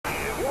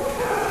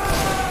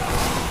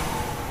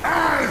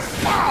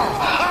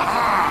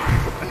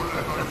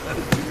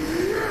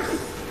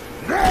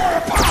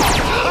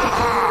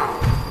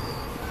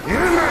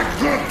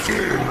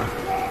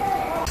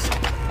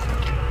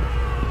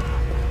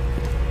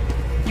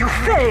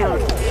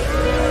failed!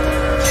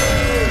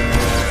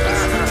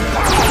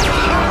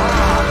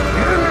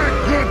 You're a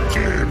good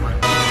team!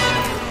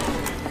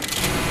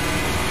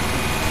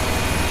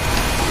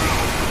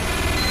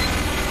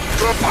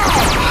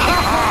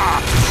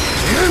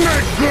 You're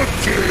a good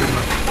team!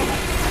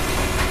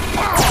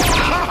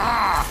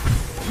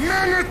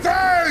 Many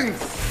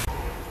thanks!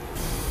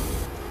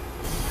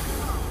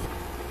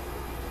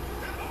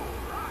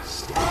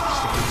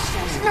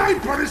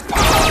 Sniper is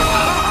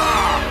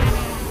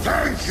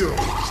thank you!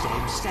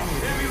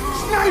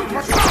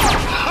 Sniper!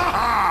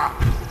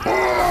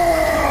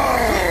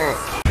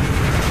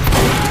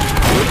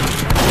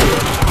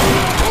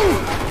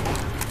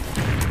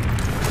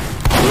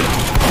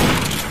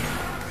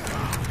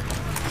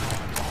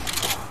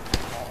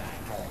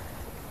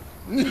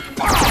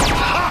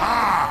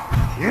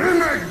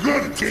 You're a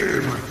good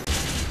team!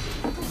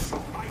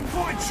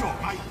 Fine shot,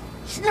 mate!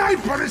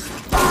 Sniper is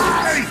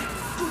fine!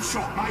 Good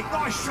shot, mate!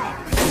 Nice shot!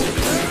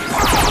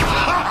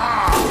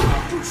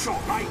 Good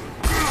shot, mate!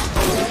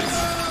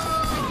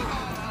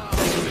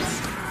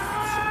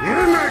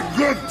 You're a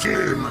good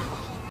team!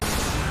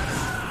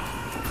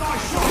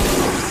 Nice shot!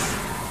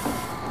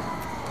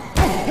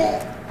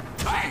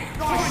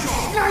 Nice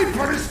shot!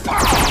 Sniper is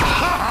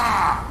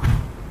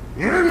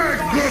You're a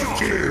good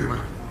team!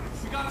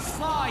 We got a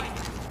slide!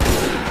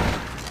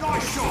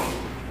 Nice shot!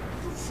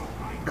 Good shot,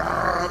 mate!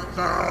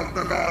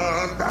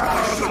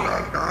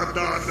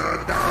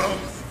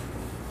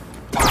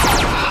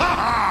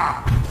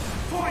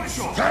 Fine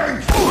shot!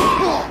 Thanks!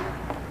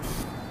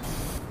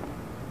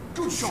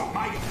 Good shot,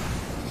 mate!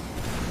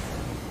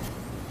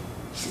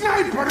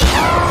 Sniper!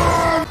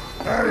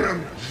 I am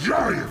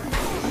giant!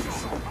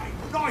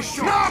 Nice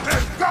shot! Not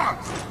as done!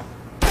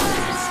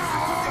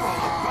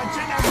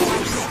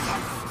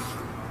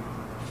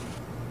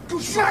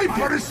 Good shot,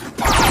 Sniper mate! is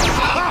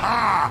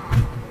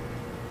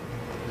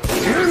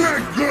You're a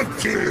good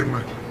team!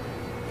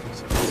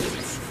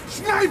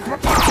 Sniper!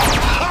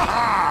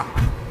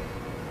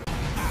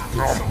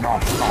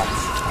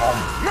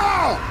 No!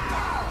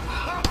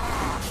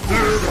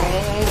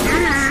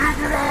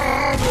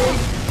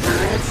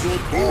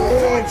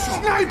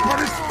 Sniper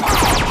is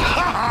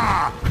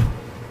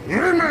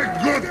You're a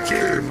good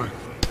team!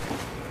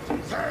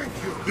 Thank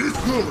you! It's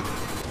good!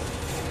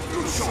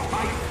 Good shot,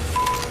 mate!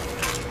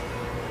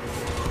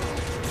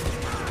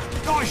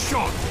 Nice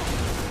shot!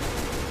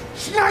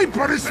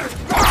 Sniper is Sniper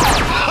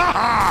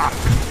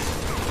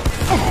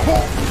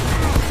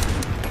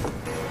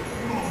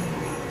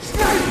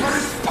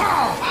is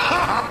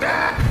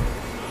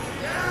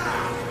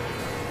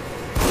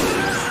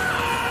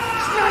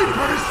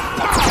Sniper is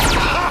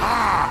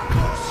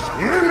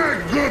You're a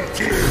good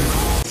team!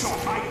 Shot,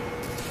 mate!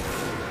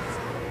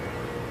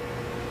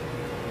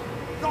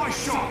 Nice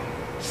shot!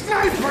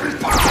 Sniper is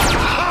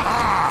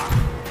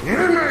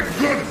You're a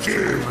good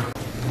team!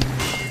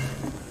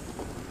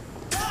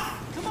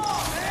 Come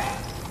on, man!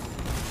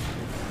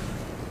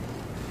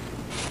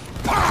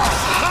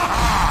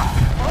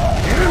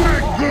 You're a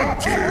good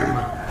team!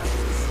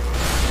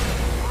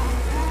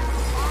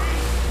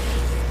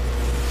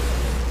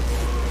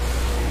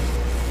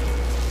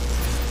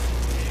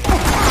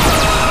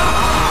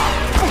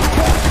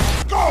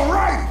 Go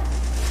right!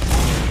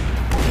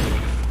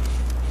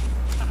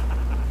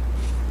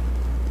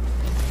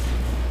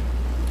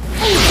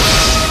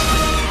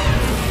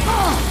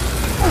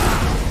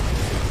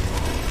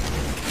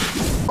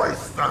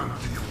 Waste time,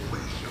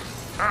 delicious.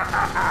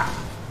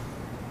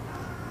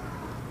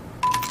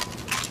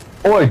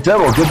 Oi,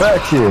 Devil, get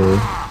back here!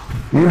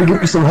 You need to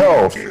give me some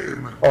help.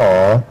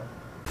 Aw.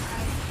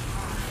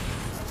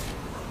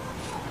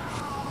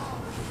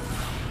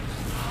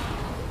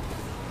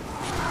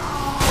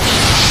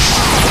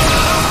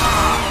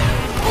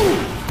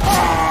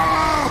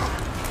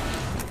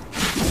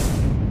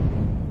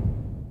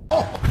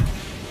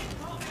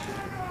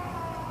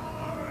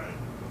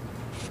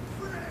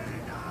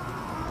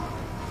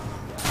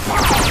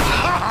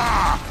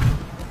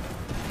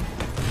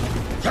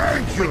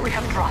 Thank you! We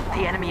have dropped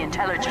the enemy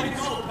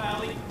intelligence.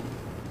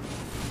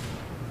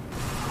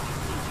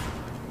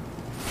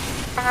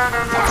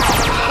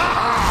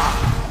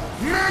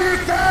 Many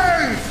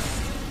thanks!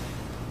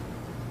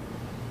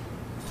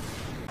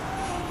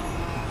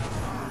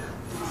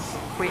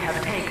 We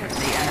have taken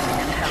the enemy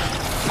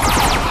intelligence.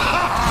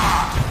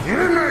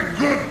 You're a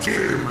good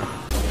team!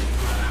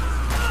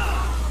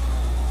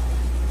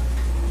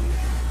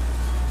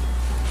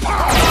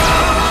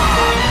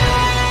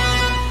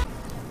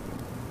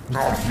 No.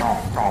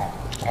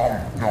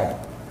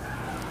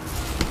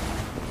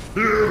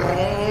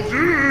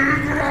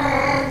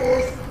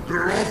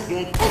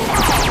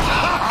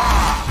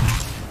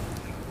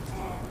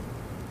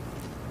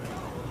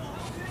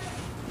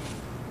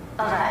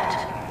 Alert.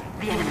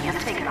 The enemy has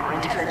taken our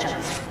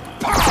intelligence.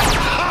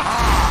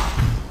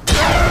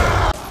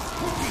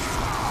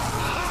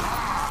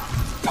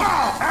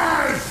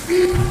 I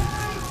see!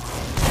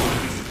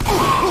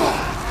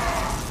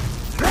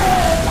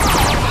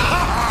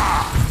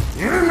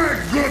 You're a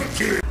good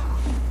team!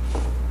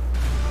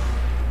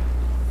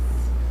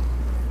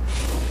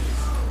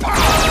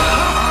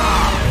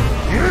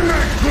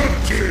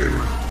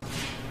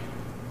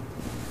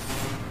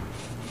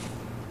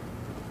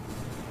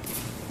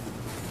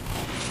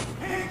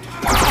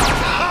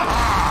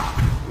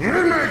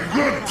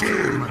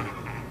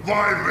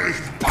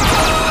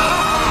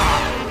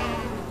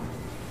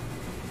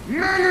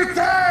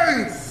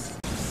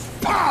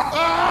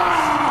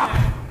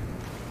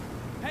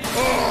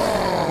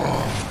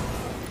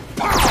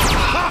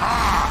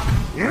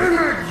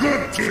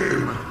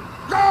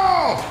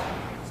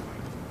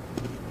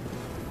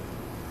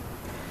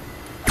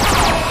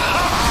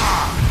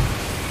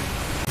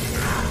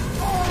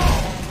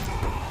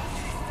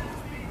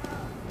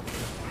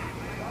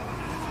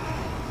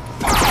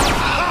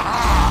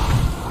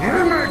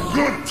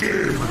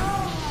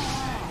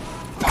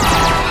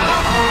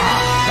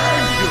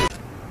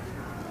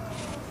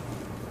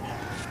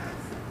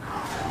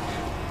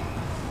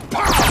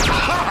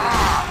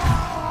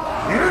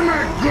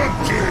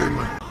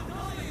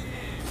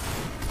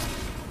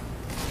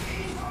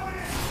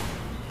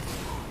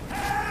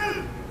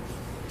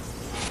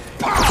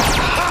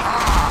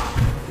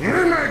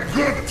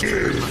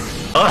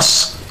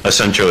 Us,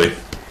 essentially.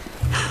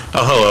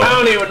 Oh, hello. I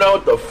don't even know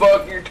what the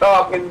fuck you're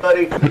talking,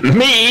 buddy.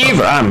 Me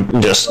either.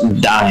 I'm just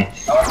dying.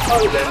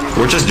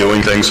 We're just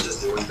doing things.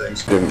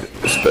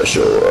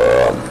 Special,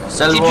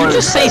 Did you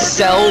just say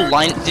cell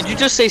line? Did you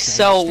just say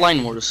cell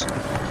line wars?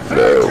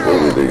 No,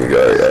 we'll be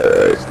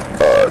doing,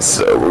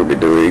 so we'll be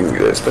doing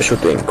a special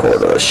thing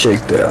called a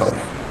shakedown.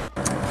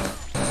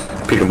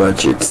 Pretty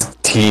much it's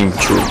team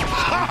troop.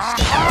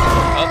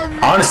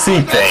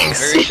 Honestly, thanks.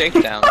 Very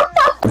shakedown.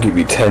 I'll give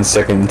you 10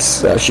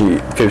 seconds, actually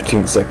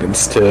 15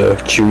 seconds to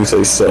choose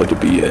a cell to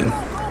be in.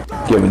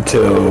 Give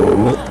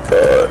until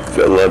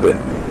 11.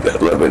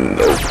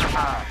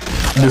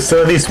 There's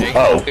still at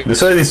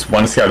least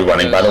one scout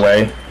running, by the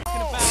way.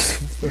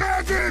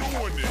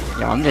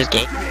 Yo, I'm just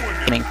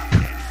gaming.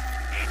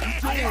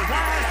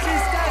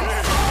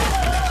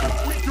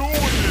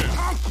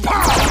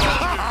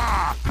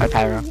 Hi,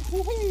 Pyro.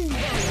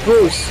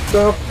 Bro,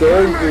 stop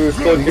doing this.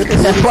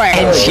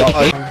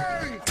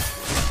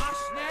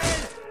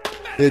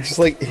 Yeah, just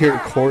like hear a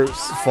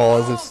corpse fall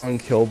as if someone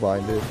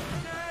kill-binded.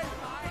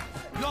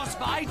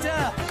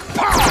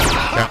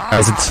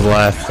 Guys, it's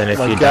left, and if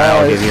you die,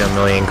 I'll give you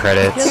 1,000,000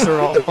 credits. Yes, they're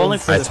all falling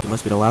for this.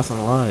 Must be the last one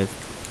alive.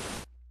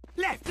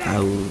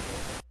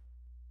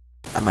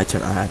 I might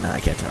turn. No, I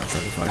can't turn on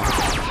 75.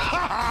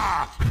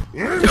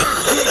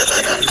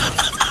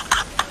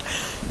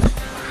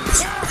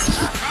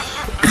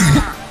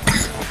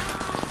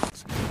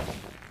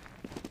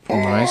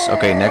 Nice.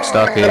 Okay, next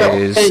up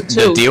is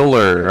the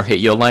dealer. Hit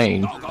your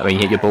lane. I mean,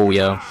 hit your ball,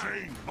 yo.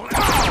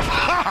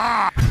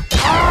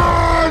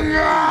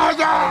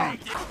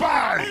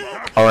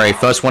 Alright,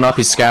 first one up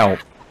is Scout.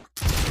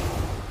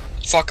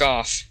 Fuck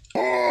off.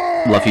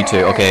 Love you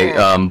too. Okay,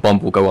 Bomb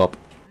will go up.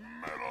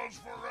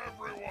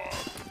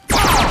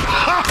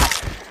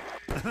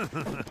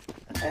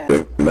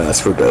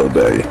 Mass for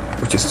Day,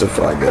 which is the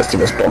fine guys to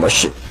just bomb my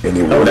shit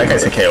anyway. Oh, that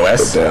guy's a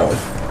KOS. Down.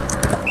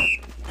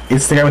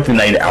 It's the guy with the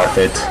knight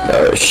outfit.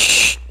 No,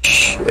 shh.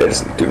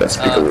 Do not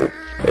speak of it.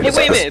 Hey,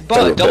 wait a minute,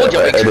 double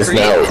jumping. It is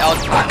now.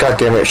 God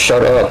damn it,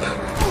 shut up.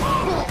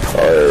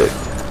 Alright.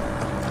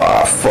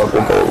 Fuck,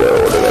 we'll go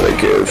there. What did I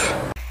give?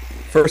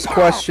 First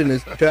question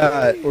is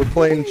chat. We're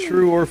playing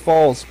true or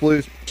false.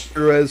 Blue's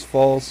true as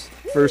false.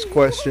 First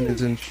question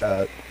is in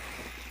chat.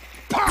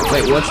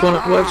 Wait, which one?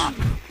 Which?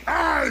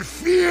 I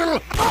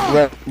feel.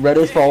 Red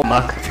is false.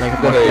 Muck. Like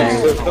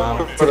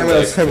a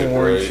Let's have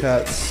more in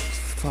chats.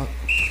 Fuck.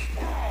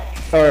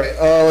 Alright,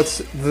 let's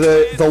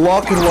the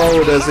lock and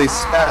load as a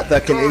stat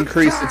that can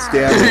increase its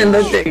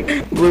damage.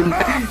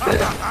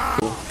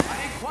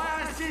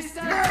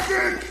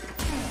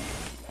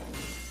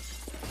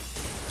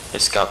 Hey,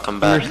 Scout, come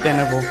back.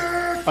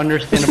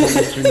 Understandable,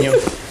 Mr. Neil.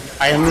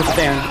 I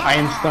understand. I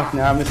am stuck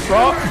now. I'm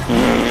stuck.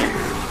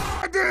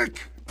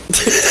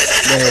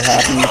 Very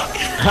happy.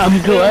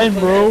 I'm glad,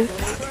 bro.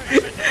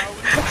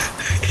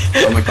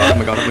 Oh my god.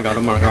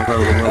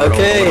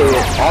 Okay,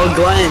 all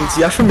Glens,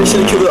 you have permission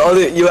to kill the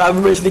other. You have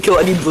permission to kill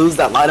any blues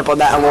that line up on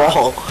that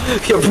wall.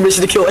 You have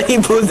permission to kill any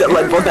blues that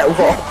line up on that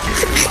wall.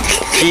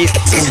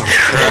 Jesus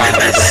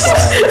Christ.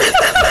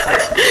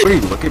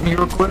 Wait, look at me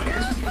real quick.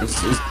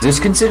 Is this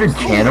considered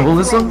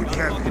cannibalism?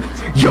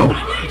 Yo.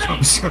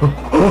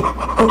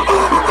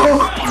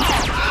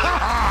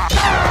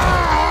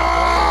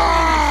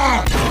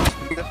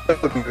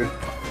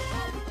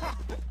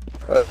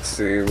 Let's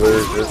see, where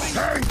is this?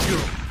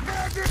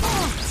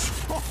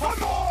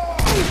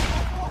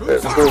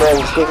 What's going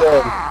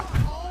on?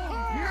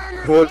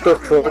 What the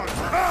fuck?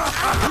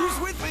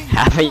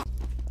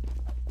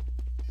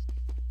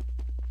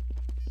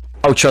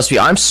 Oh, trust me,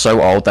 I'm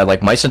so old that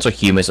like my sense of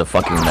humor is a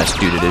fucking mess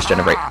due to this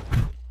generation.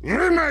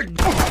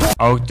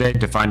 Oh, they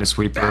define a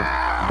sweeper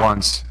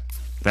once,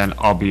 then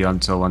I'll be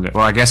until on the.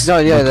 Well, I guess No,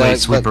 yeah, we play that-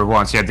 sweeper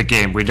once. Yeah, the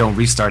game. We don't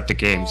restart the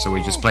game, so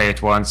we just play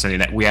it once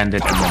and we end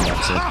it, and then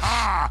that's it.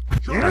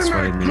 That's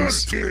what it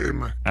means.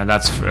 And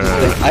that's.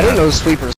 I don't know sweepers.